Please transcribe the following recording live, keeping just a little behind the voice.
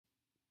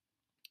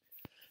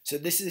So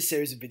this is a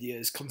series of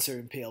videos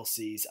considering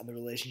PLCs and the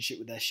relationship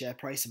with their share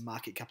price and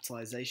market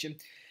capitalization.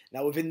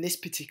 Now within this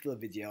particular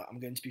video,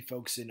 I'm going to be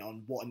focusing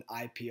on what an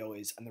IPO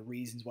is and the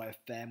reasons why a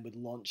firm would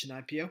launch an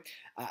IPO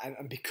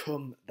and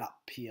become that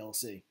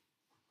PLC.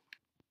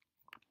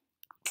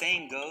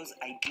 Saying goes,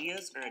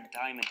 ideas are a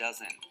dime a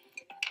dozen.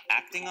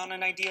 Acting on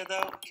an idea,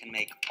 though, can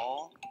make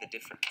all the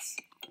difference.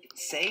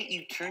 Say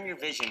you turn your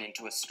vision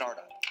into a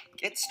startup.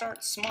 It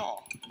starts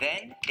small,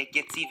 then it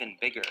gets even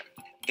bigger.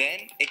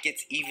 Then it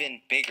gets even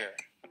bigger.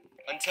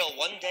 Until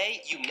one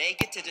day, you may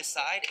get to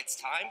decide it's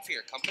time for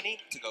your company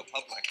to go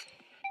public.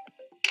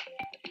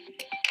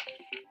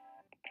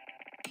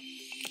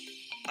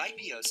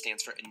 IPO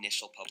stands for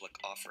Initial Public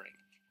Offering.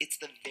 It's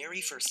the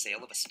very first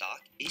sale of a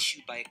stock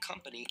issued by a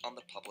company on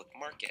the public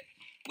market,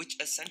 which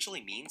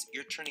essentially means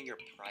you're turning your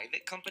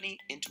private company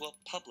into a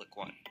public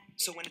one.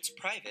 So when it's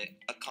private,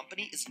 a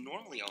company is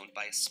normally owned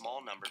by a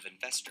small number of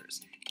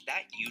investors.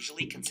 That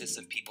usually consists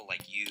of people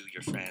like you,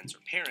 your friends, or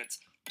parents,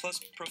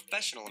 plus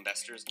professional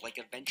investors like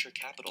a venture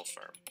capital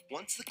firm.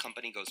 Once the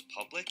company goes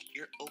public,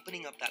 you're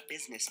opening up that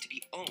business to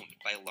be owned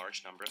by a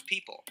large number of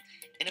people.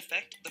 In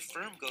effect, the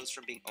firm goes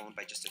from being owned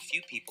by just a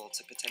few people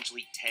to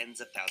potentially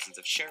tens of thousands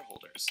of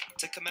shareholders.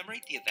 To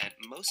commemorate the event,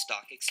 most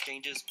stock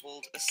exchanges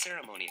hold a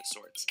ceremony of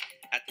sorts.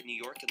 At the New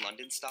York and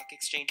London stock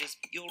exchanges,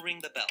 you'll ring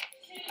the bell.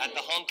 At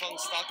the Hong Kong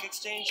Stock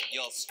Exchange,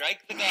 you'll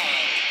strike the gong.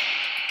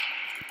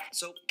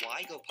 So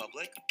why go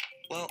public?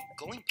 Well,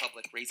 going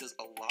public raises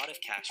a lot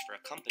of cash for a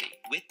company.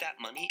 With that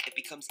money, it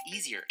becomes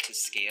easier to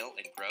scale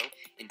and grow,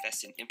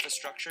 invest in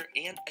infrastructure,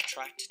 and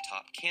attract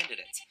top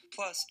candidates.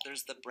 Plus,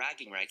 there's the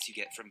bragging rights you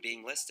get from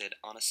being listed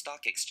on a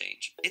stock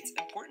exchange. It's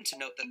important to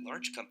note that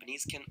large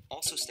companies can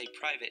also stay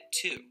private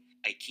too.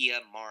 IKEA,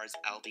 Mars,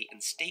 Aldi,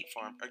 and State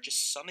Farm are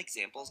just some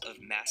examples of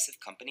massive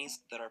companies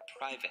that are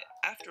private.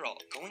 After all,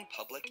 going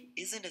public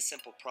isn't a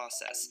simple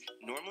process,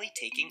 normally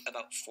taking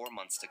about 4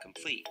 months to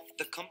complete.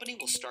 The company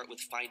will start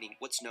with finding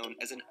what's known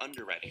as an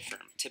underwriting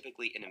firm,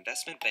 typically an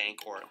investment bank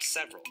or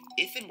several.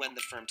 If and when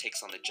the firm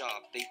takes on the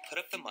job, they put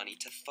up the money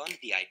to fund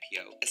the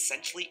IPO,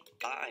 essentially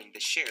buying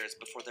the shares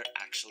before they're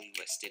actually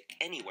listed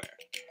anywhere.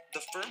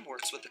 The firm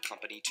works with the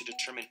company to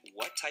determine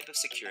what type of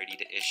security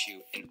to issue,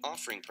 an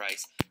offering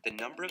price, the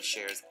number of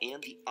shares,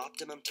 and the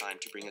optimum time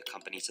to bring a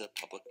company to the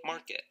public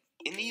market.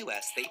 In the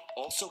US, they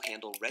also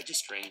handle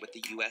registering with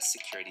the US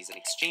Securities and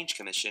Exchange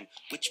Commission,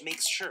 which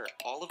makes sure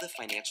all of the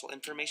financial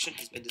information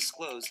has been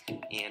disclosed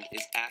and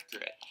is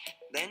accurate.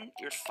 Then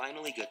you're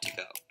finally good to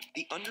go.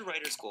 The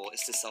underwriter's goal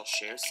is to sell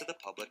shares to the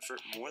public for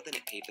more than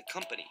it paid the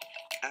company.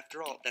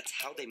 After all, that's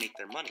how they make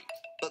their money.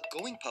 But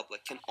going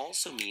public can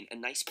also mean a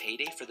nice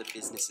payday for the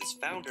business's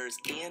founders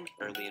and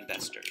early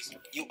investors.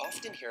 You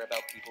often hear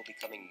about people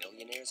becoming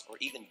millionaires or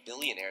even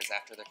billionaires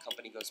after their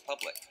company goes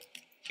public.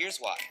 Here's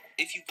why.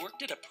 If you've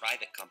worked at a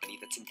private company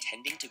that's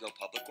intending to go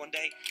public one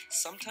day,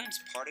 sometimes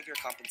part of your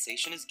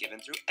compensation is given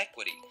through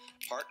equity,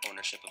 part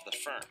ownership of the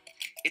firm.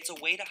 It's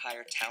a way to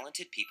hire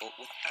talented people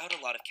without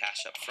a lot of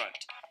cash up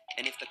front.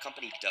 And if the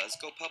company does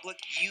go public,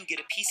 you get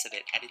a piece of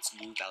it at its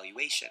new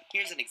valuation.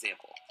 Here's an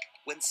example.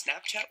 When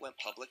Snapchat went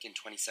public in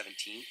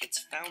 2017,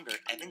 its founder,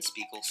 Evan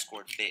Spiegel,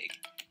 scored big.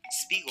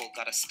 Spiegel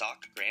got a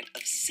stock grant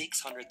of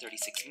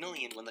 $636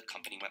 million when the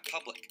company went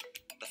public.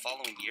 The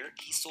following year,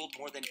 he sold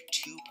more than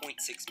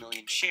 2.6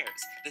 million shares.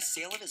 The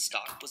sale of his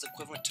stock was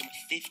equivalent to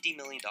 $50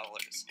 million.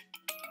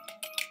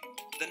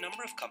 The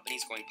number of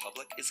companies going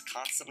public is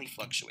constantly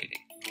fluctuating.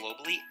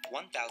 Globally,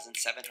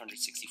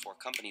 1,764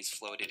 companies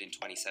floated in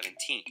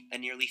 2017, a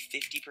nearly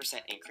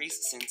 50%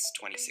 increase since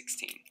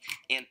 2016,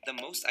 and the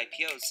most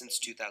IPOs since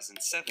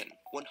 2007.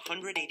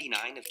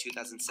 189 of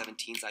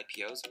 2017's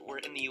IPOs were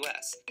in the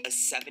US, a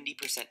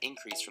 70%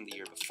 increase from the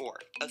year before.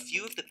 A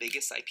few of the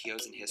biggest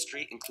IPOs in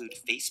history include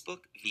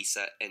Facebook,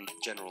 Visa, and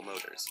General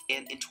Motors.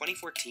 And in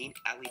 2014,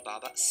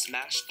 Alibaba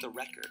smashed the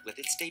record with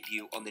its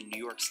debut on the New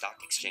York Stock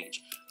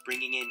Exchange,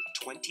 bringing in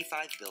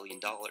 $25 billion.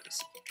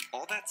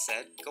 All that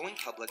said, going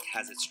public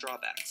has its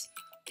drawbacks.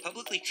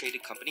 Publicly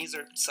traded companies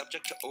are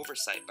subject to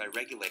oversight by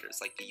regulators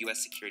like the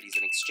US Securities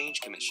and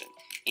Exchange Commission.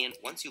 And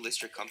once you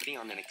list your company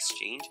on an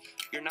exchange,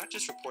 you're not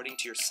just reporting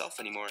to yourself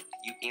anymore,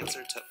 you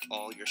answer to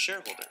all your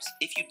shareholders.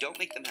 If you don't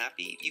make them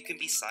happy, you can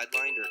be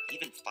sidelined or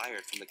even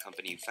fired from the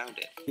company you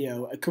founded.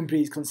 A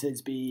company is considered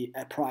to be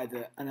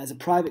private, and as a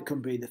private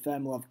company, the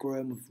firm will have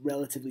grown with a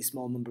relatively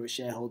small number of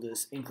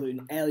shareholders,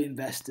 including early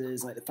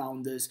investors like the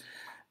founders,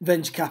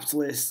 venture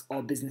capitalists,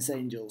 or business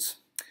angels.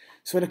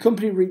 So when a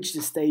company reaches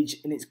a stage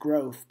in its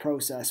growth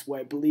process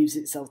where it believes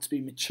itself to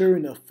be mature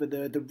enough for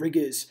the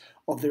rigours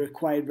of the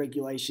required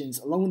regulations,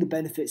 along with the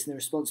benefits and the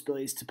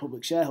responsibilities to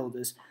public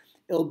shareholders,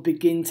 it'll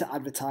begin to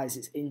advertise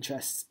its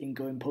interests in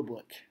going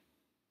public.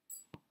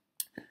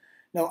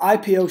 Now,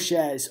 IPO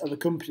shares of a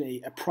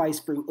company are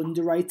priced through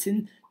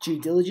underwriting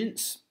due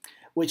diligence,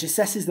 which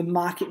assesses the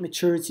market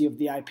maturity of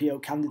the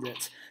IPO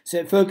candidate. So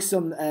it focuses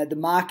on the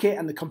market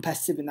and the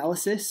competitive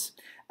analysis,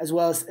 as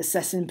well as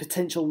assessing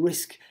potential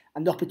risk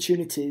and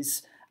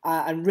opportunities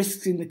and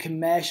risks in the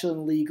commercial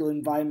and legal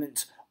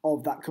environment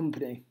of that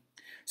company.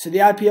 So the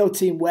IPO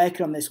team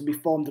working on this will be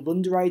formed of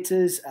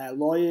underwriters,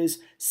 lawyers,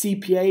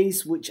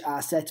 CPAs, which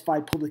are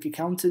certified public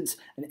accountants,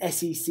 and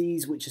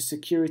SECs, which are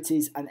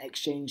Securities and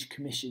Exchange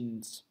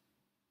Commissions.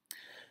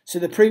 So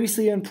the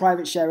previously owned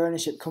private share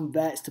ownership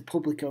converts to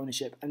public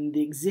ownership, and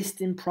the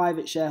existing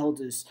private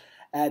shareholders,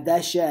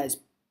 their shares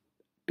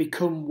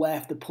become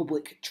worth the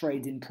public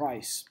trading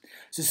price.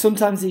 So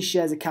sometimes these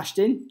shares are cashed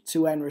in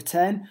to earn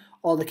return,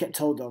 or they're kept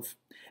hold of.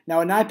 Now,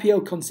 an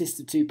IPO consists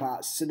of two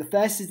parts. So the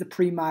first is the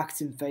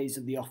pre-marketing phase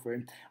of the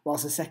offering,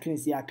 whilst the second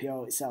is the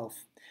IPO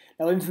itself.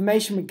 Now,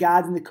 information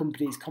regarding the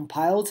company is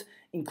compiled,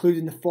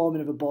 including the forming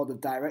of a board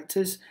of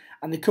directors,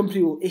 and the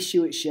company will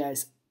issue its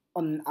shares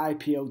on an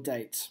IPO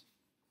date.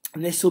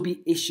 And this will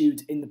be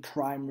issued in the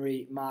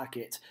primary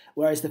market,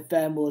 whereas the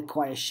firm will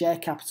acquire share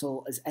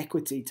capital as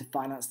equity to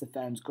finance the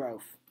firm's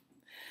growth.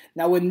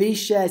 Now, when these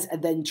shares are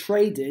then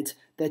traded,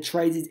 they're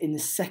traded in the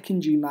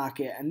secondary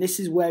market, and this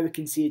is where we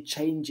can see a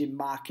change in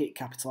market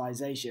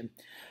capitalization.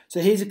 So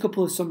here's a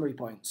couple of summary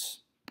points.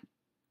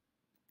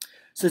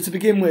 So to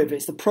begin with,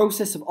 it's the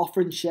process of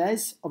offering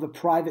shares of a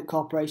private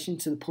corporation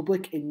to the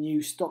public in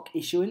new stock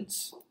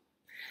issuance.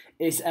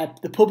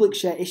 The public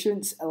share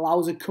issuance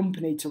allows a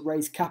company to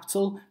raise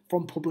capital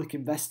from public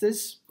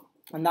investors,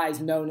 and that is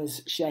known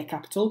as share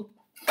capital.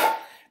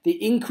 The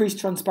increased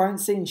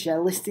transparency and share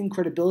listing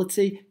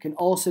credibility can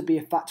also be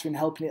a factor in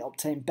helping it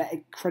obtain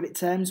better credit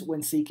terms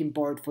when seeking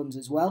borrowed funds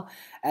as well.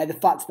 The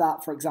fact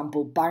that, for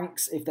example,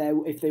 banks, if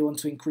they want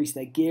to increase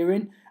their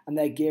gearing, and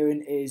their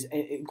gearing is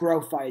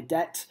growth via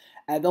debt,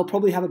 they'll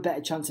probably have a better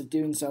chance of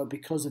doing so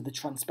because of the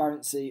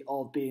transparency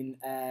of being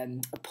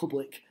a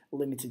public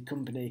limited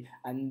company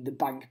and the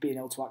bank being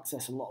able to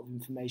access a lot of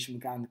information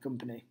regarding the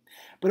company.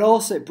 But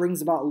also it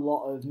brings about a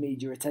lot of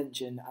media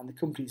attention, and the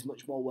company is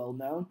much more well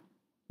known,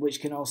 which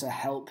can also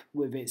help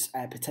with its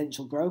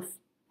potential growth.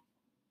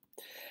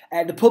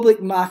 The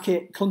public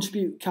market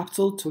contribute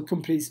capital to a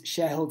company's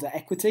shareholder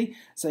equity.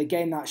 So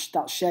again,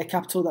 that share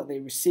capital that they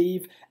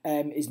receive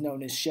is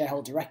known as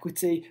shareholder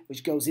equity,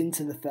 which goes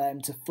into the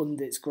firm to fund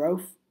its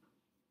growth.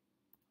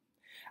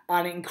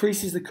 And it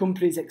increases the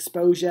company's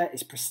exposure,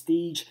 its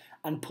prestige,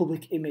 and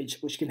public image,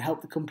 which can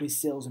help the company's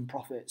sales and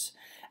profits.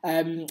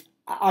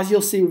 As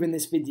you'll see within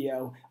this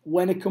video,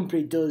 when a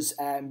company does,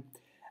 I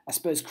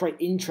suppose, create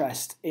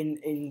interest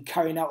in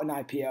carrying out an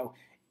IPO,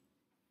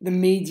 the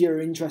media are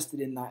interested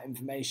in that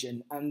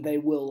information, and they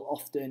will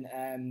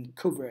often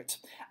cover it.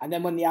 And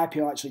then when the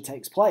IPO actually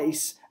takes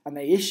place and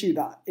they issue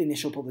that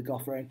initial public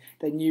offering,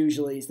 then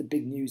usually it's the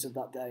big news of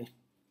that day.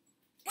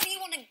 What do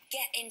you want to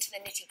get into the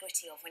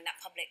nitty-gritty of when that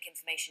public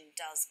information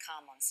does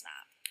come on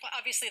Snap? Well,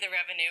 obviously the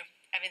revenue.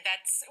 I mean,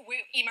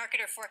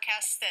 eMarketer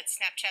forecasts that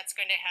Snapchat's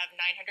going to have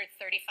 $935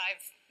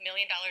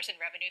 million in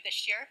revenue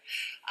this year.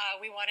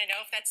 We want to know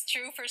if that's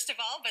true, first of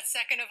all. But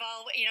second of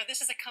all,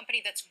 this is a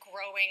company that's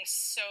growing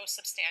so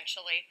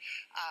substantially.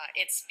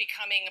 It's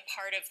becoming a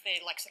part of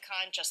the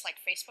lexicon, just like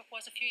Facebook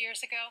was a few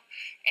years ago.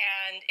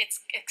 And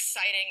it's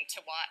exciting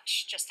to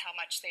watch just how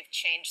much they've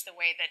changed the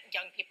way that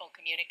young people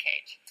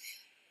communicate.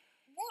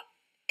 What,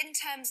 in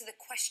terms of the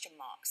question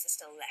marks, are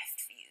still left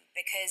for you?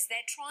 Because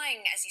they're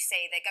trying, as you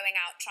say, they're going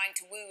out trying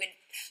to woo in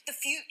the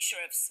future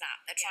of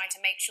Snap. They're trying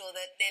to make sure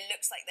that it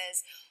looks like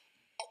there's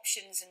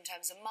options in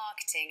terms of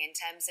marketing, in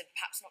terms of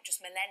perhaps not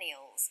just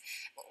millennials.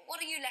 What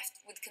are you left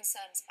with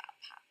concerns about,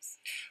 perhaps?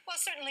 Well,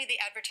 certainly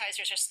the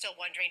advertisers are still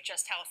wondering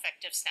just how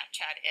effective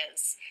Snapchat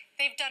is.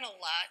 They've done a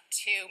lot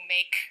to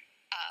make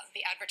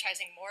the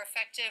advertising more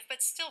effective,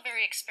 but still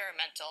very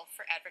experimental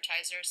for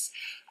advertisers.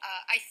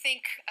 I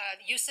think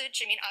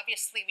usage,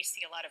 obviously we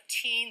see a lot of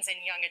teens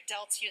and young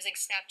adults using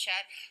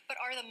Snapchat,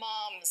 but are the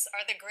moms,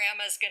 are the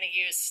grandmas going to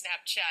use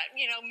Snapchat?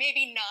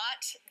 Maybe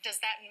not. Does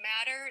that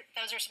matter?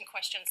 Those are some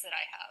questions that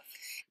I have.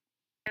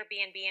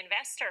 Airbnb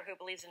investor who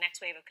believes the next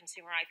wave of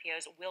consumer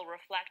IPOs will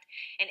reflect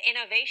an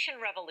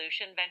innovation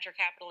revolution. Venture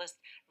capitalist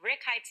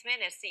Rick Heitzman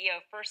is CEO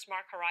of First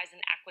Mark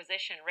Horizon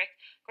Acquisition. Rick,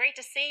 great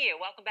to see you.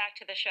 Welcome back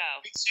to the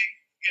show. Good to see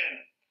you again.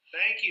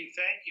 Thank you.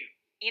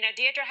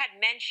 Deirdre had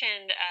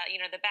mentioned,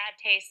 the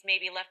bad taste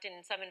maybe left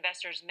in some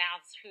investors'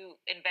 mouths who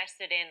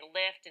invested in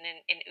Lyft and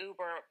in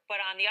Uber. But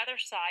on the other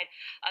side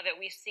of it,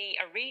 we see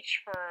a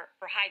reach for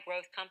high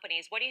growth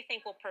companies. What do you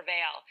think will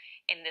prevail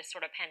in this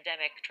sort of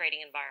pandemic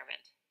trading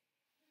environment?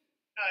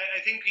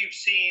 I think you've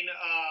seen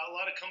a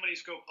lot of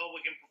companies go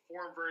public and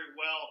perform very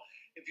well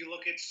if you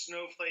look at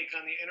Snowflake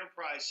on the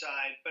enterprise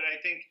side. But I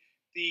think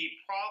the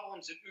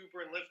problems that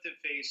Uber and Lyft have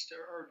faced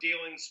are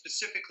dealing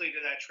specifically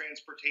to that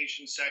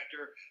transportation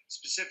sector,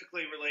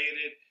 specifically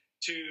related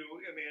to,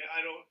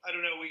 I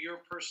don't know what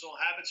your personal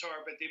habits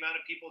are, but the amount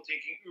of people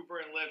taking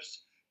Uber and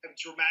Lyft have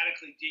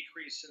dramatically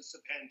decreased since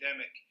the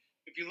pandemic.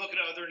 If you look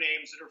at other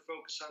names that are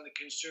focused on the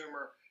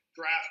consumer,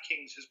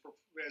 DraftKings has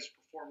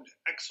performed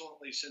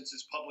excellently since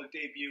its public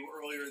debut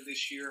earlier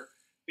this year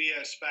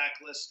via a SPAC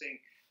listing.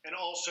 And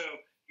also,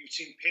 you've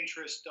seen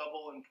Pinterest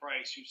double in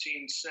price. You've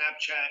seen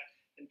Snapchat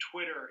and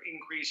Twitter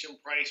increase in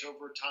price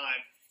over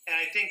time. And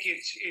I think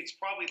it's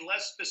probably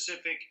less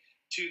specific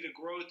to the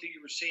growth that you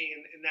were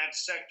seeing in that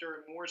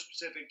sector, and more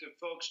specific to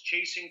folks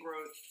chasing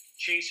growth,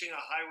 chasing a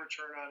high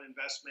return on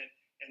investment,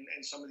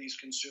 and some of these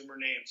consumer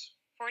names.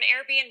 For an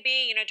Airbnb,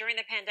 during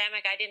the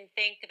pandemic, I didn't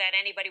think that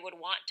anybody would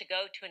want to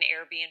go to an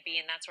Airbnb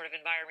in that sort of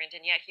environment.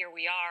 And yet here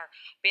we are.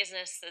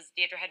 Business, as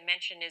Deirdre had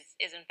mentioned,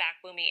 is in fact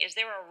booming. Is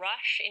there a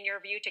rush, in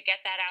your view, to get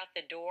that out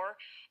the door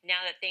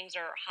now that things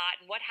are hot?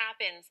 And what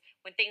happens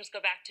when things go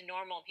back to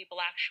normal and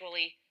people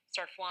actually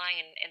start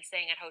flying and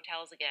staying at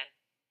hotels again?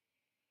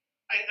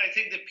 I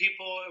think that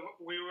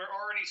we were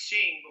already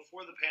seeing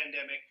before the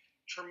pandemic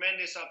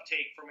tremendous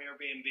uptake from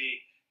Airbnb.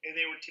 And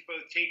they were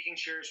both taking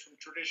shares from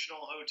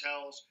traditional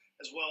hotels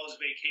as well as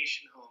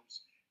vacation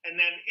homes. And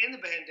then in the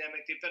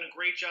pandemic, they've done a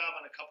great job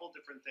on a couple of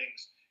different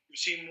things.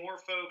 You've seen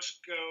more folks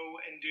go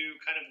and do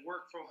kind of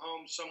work from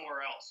home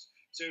somewhere else.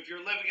 So if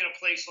you're living in a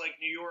place like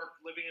New York,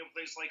 living in a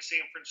place like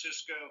San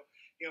Francisco,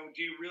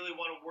 do you really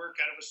want to work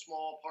out of a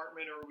small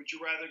apartment, or would you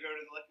rather go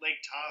to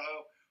Lake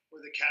Tahoe or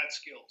the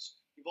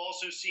Catskills? You've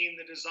also seen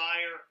the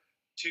desire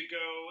to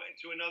go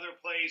to another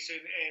place,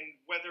 and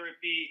whether it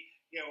be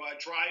a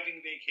driving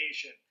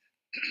vacation.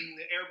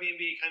 The Airbnb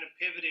kind of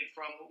pivoted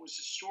from what was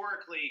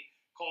historically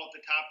called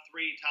the top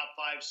 3, top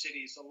 5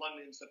 cities, the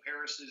Londons, the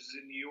Parises,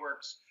 and New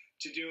Yorks,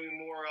 to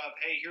doing more of,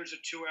 hey, here's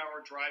a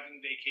 2-hour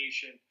driving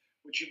vacation,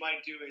 which you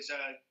might do as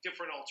a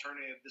different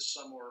alternative this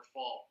summer or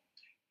fall,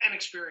 and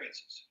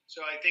experiences.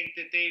 So I think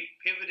that they've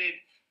pivoted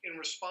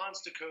in response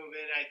to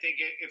COVID. I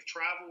think if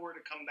travel were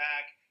to come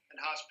back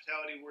and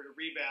hospitality were to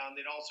rebound,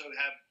 they'd also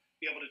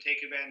be able to take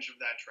advantage of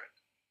that trend.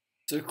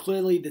 So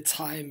clearly the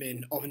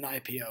timing of an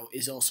IPO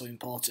is also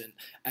important.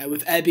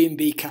 With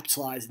Airbnb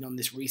capitalising on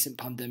this recent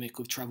pandemic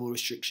with travel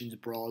restrictions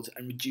abroad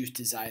and reduced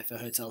desire for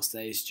hotel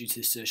stays due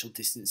to social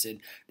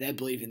distancing, they're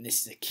believing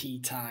this is a key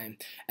time.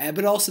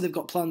 But also they've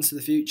got plans for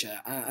the future,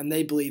 and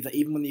they believe that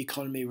even when the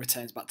economy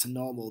returns back to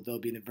normal, they'll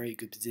be in a very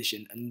good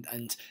position,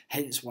 and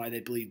hence why they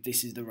believe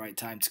this is the right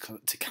time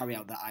to carry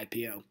out that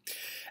IPO.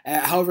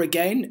 However,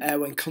 again,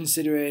 when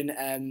considering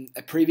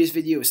a previous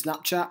video of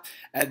Snapchat,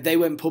 they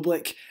went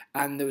public,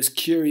 and there was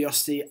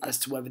curiosity as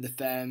to whether the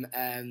firm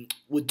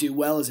would do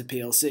well as a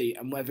PLC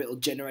and whether it'll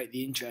generate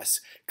the interest.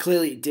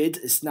 Clearly it did,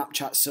 as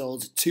Snapchat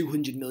sold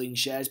 200 million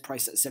shares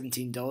priced at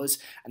 $17,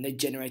 and they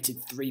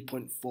generated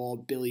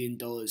 $3.4 billion.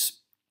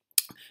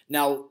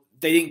 Now,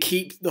 they didn't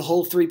keep the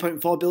whole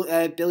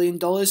 $3.4 billion,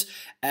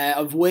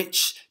 of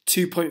which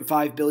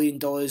 $2.5 billion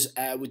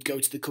would go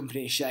to the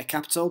company's share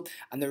capital,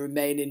 and the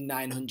remaining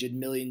 $900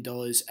 million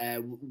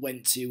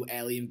went to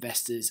early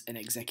investors and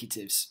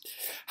executives.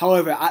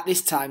 However, at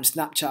this time,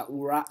 Snapchat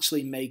were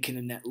actually making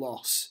a net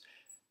loss,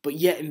 but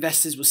yet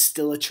investors were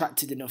still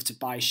attracted enough to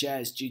buy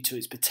shares due to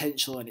its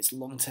potential and its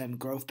long-term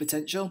growth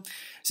potential.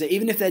 So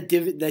even if their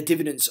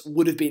dividends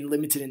would have been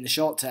limited in the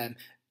short term,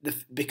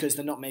 because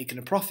they're not making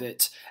a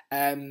profit,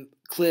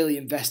 clearly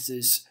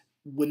investors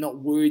were not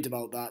worried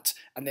about that,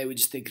 and they were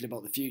just thinking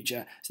about the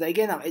future. So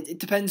again, it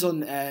depends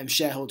on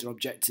shareholder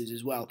objectives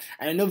as well.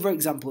 And another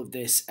example of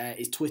this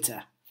is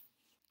Twitter.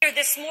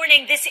 This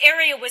morning, this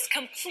area was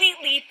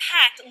completely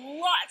packed.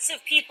 Lots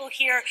of people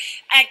here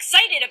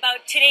excited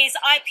about today's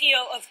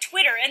IPO of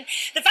Twitter. And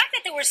the fact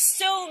that there were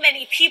so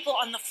many people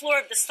on the floor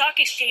of the stock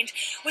exchange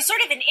was sort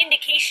of an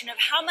indication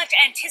of how much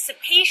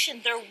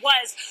anticipation there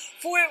was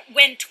for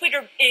when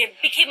Twitter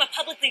became a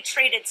publicly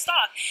traded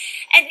stock.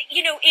 And,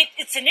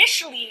 it's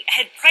initially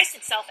had priced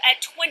itself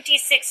at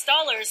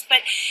 $26,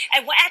 but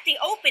at the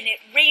open,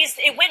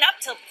 it went up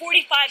to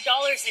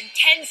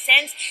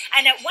 $45.10.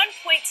 And at one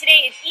point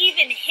today, it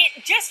even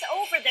hit just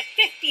over the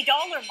 $50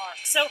 mark.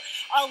 So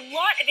a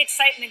lot of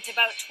excitement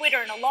about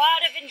Twitter and a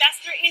lot of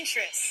investor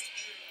interest.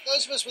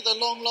 Those of us with a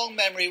long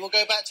memory will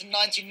go back to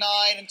 99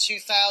 and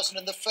 2000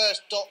 and the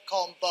first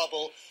dot-com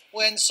bubble,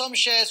 when some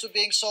shares were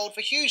being sold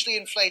for hugely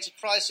inflated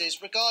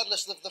prices,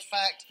 regardless of the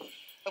fact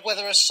of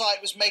whether a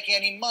site was making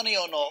any money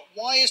or not.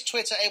 Why is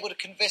Twitter able to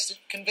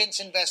convince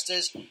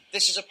investors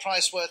this is a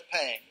price worth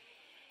paying?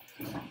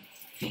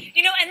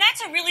 And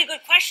that's a really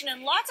good question,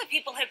 and lots of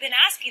people have been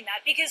asking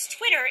that, because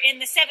Twitter, in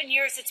the 7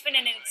 years it's been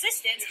in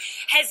existence,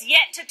 has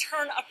yet to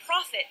turn a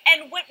profit.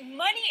 And what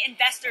money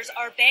investors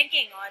are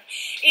banking on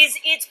is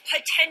its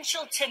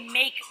potential to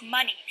make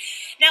money.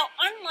 Now,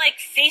 unlike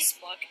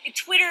Facebook,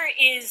 Twitter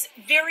is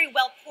very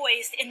well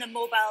poised in the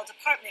mobile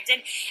department,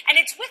 and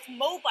it's with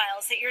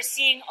mobiles that you're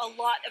seeing a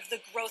lot of the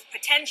growth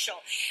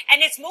potential,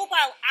 and it's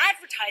mobile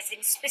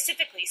advertising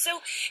specifically.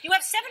 So you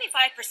have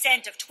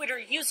 75% of Twitter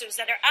users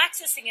that are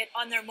accessing it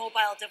on their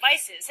mobile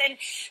devices. And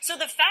so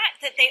the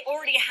fact that they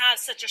already have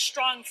such a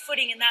strong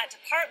footing in that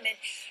department,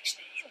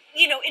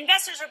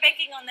 investors are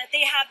banking on that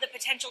they have the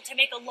potential to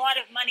make a lot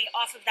of money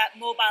off of that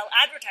mobile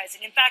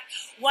advertising. In fact,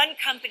 one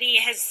company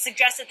has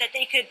suggested that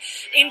they could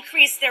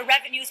increase their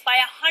revenues by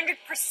 100%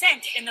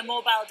 in the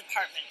mobile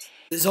department.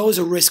 There's always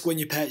a risk when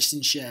you're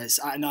purchasing shares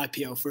at an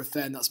IPO for a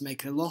firm that's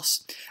making a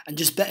loss, and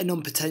just betting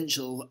on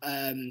potential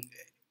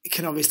it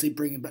can obviously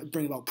bring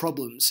about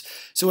problems.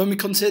 So when we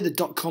consider the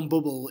dot-com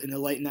bubble in the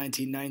late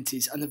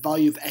 1990s and the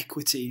value of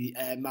equity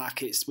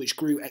markets, which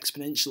grew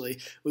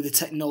exponentially with the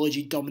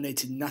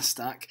technology-dominated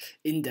Nasdaq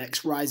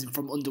index rising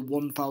from under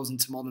 1,000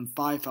 to more than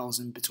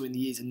 5,000 between the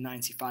years of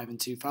 95 and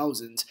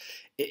 2000,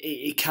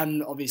 it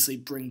can obviously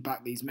bring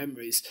back these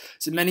memories.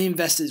 So many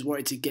investors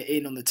wanted to get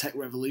in on the tech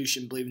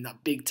revolution, believing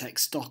that big tech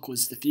stock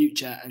was the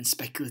future and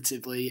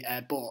speculatively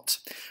bought.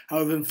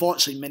 However,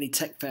 unfortunately, many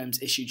tech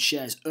firms issued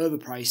shares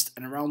overpriced,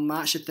 and around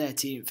March the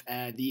 13th,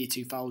 the year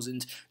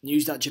 2000,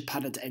 news that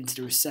Japan had entered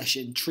a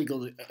recession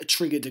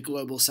triggered a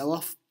global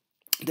sell-off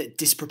that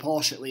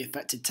disproportionately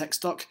affected tech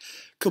stock.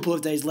 A couple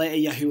of days later,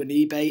 Yahoo and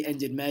eBay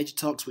ended merger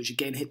talks, which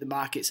again hit the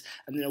markets,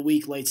 and then a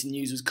week later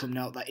news was coming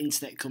out that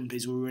internet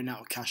companies were running out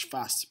of cash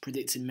fast,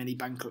 predicting many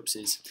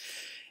bankruptcies.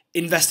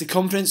 Investor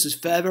confidence was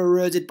further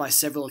eroded by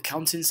several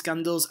accounting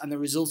scandals, and the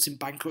resulting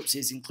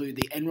bankruptcies include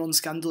the Enron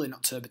scandal in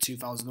October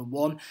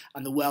 2001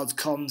 and the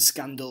WorldCom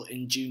scandal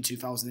in June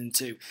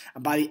 2002.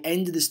 And by the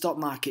end of the stock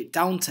market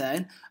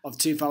downturn of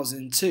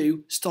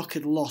 2002, stock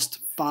had lost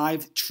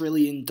 $5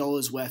 trillion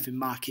worth in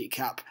market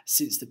cap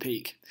since the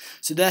peak.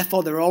 So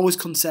therefore, there are always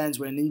concerns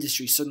when an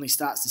industry suddenly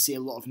starts to see a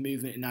lot of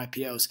movement in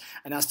IPOs,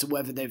 and as to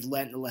whether they've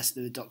learnt the lesson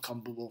of the dot-com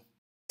bubble.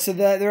 So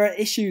there are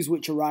issues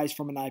which arise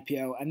from an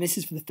IPO, and this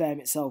is for the firm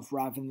itself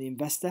rather than the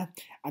investor,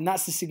 and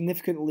that's the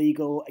significant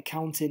legal,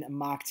 accounting and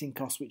marketing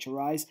costs which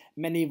arise,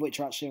 many of which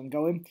are actually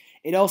ongoing.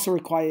 It also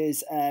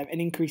requires an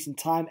increase in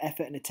time,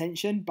 effort and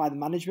attention by the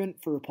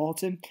management for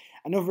reporting,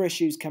 and other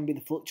issues can be the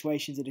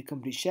fluctuations in a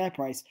company's share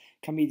price,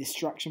 can be a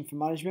distraction for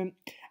management,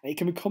 and it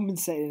can be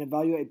compensated and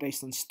evaluated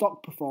based on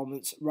stock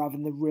performance rather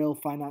than the real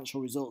financial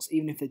results,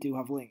 even if they do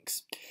have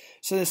links.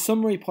 So the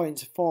summary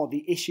points for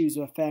the issues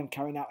of a firm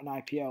carrying out an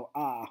IPO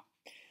are: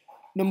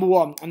 number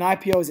one, an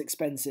IPO is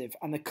expensive,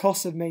 and the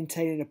costs of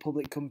maintaining a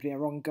public company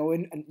are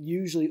ongoing and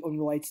usually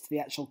unrelated to the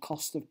actual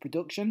cost of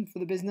production for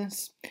the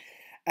business.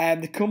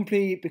 The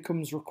company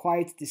becomes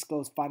required to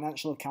disclose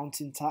financial,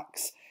 accounting,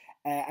 tax,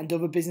 and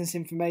other business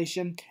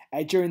information.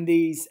 During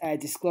these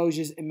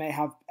disclosures, it may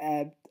have,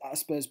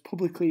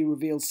 publicly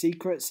revealed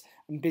secrets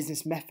and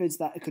business methods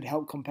that could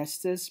help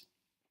competitors.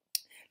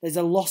 There's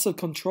a loss of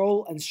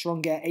control and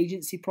stronger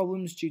agency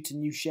problems due to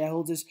new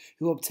shareholders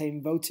who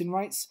obtain voting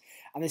rights,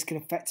 and this can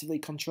effectively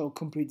control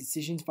company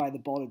decisions by the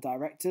board of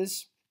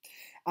directors.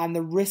 And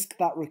the risk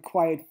that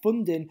required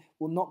funding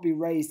will not be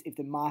raised if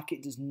the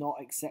market does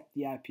not accept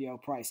the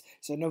IPO price.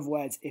 So in other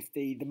words, if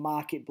the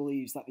market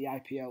believes that the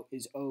IPO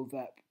is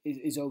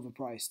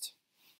overpriced.